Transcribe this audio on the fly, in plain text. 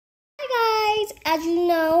Hi guys, as you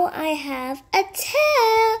know, I have a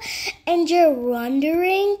tail, and you're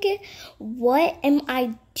wondering, what am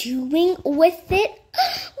I doing with it?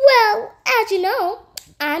 Well, as you know,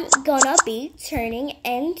 I'm gonna be turning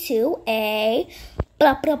into a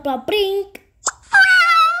blah blah blah brink,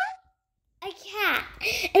 a cat,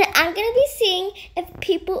 and I'm gonna be seeing if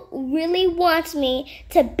people really want me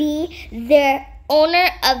to be their owner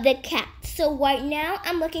of the cat. So right now,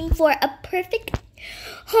 I'm looking for a perfect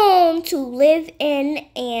home to live in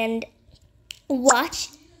and watch.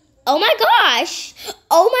 Oh my gosh!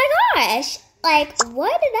 Like, why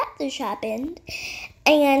did that just happen?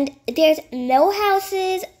 And there's no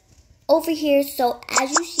houses over here, so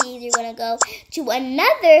as you see, you're gonna go to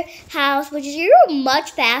another house, which is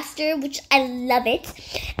much faster, which I love it.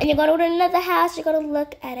 And you're gonna go to another house, you're gonna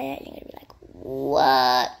look at it, and you're gonna be like,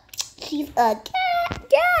 what? She's a cat.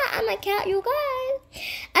 Yeah, I'm a cat, you guys.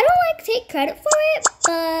 I don't take credit for it,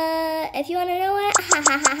 but if you want to know it,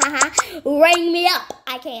 ring me up.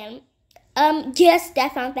 I can. Yes, I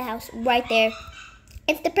found the house right there.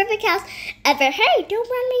 It's the perfect house ever. Hey, don't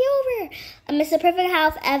run me over. It's the perfect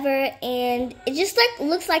house ever, and it just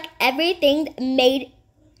looks like everything made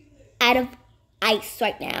out of ice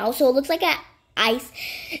right now. So it looks like ice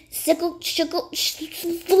Swiggle Shoe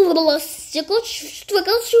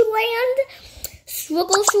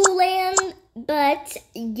Land, but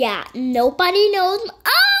yeah, nobody knows.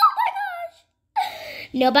 Oh my gosh!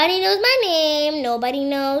 Nobody knows my name. Nobody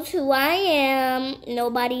knows who I am.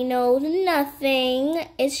 Nobody knows nothing.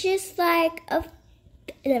 It's just like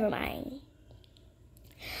never mind.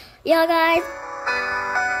 Y'all guys,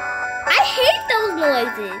 I hate those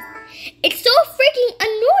noises. It's so freaking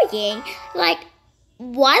annoying. Like,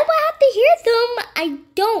 why do I have to hear them? I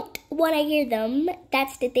don't want to hear them.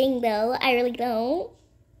 That's the thing, though. I really don't.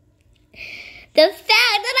 The fact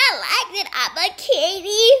that I like that I'm a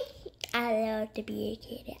kitty. I love to be a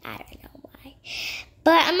kitty. I don't know why.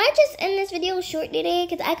 But I might just end this video short today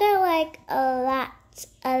because I got like a lot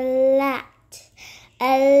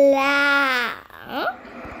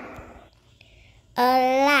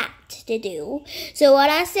to do. So when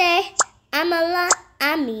I say I'm a lot,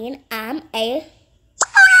 I mean I'm a lot.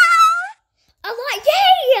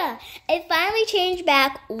 Yay! It finally changed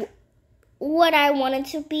back what I wanted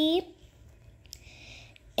to be,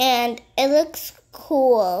 and it looks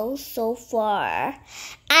cool so far.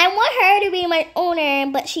 I want her to be my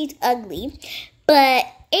owner, but she's ugly. But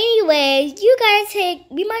anyways, you guys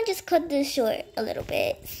we might just cut this short a little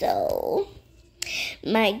bit, so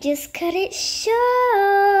might just cut it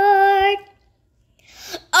short.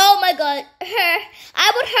 Oh my god,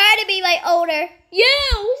 I want her to be my owner.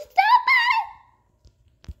 You, stop it!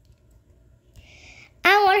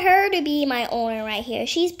 I want her to be my owner right here.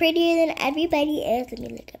 She's prettier than everybody else. Let me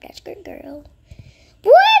look up that skirt, girl.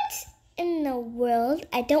 What in the world?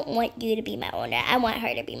 I don't want you to be my owner. I want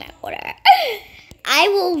her to be my owner. I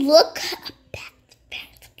will look up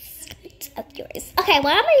that skirt of yours. Okay,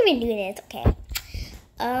 well, I'm not even doing this, okay?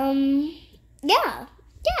 Yeah.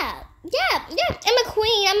 I'm a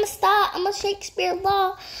queen. I'm a star. I'm a Shakespeare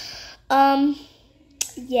law.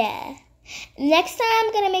 Yeah. Next time,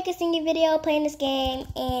 I'm going to make a singing video playing this game,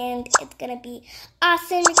 and it's going to be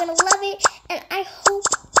awesome. You're going to love it, and I hope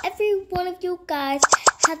every one of you guys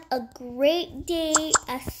have a great day,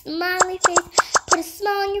 a smiley face. Put a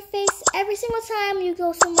smile on your face every single time you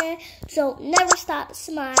go somewhere, so never stop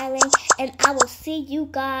smiling, and I will see you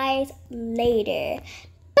guys later.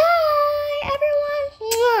 Bye,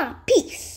 everyone. Peace.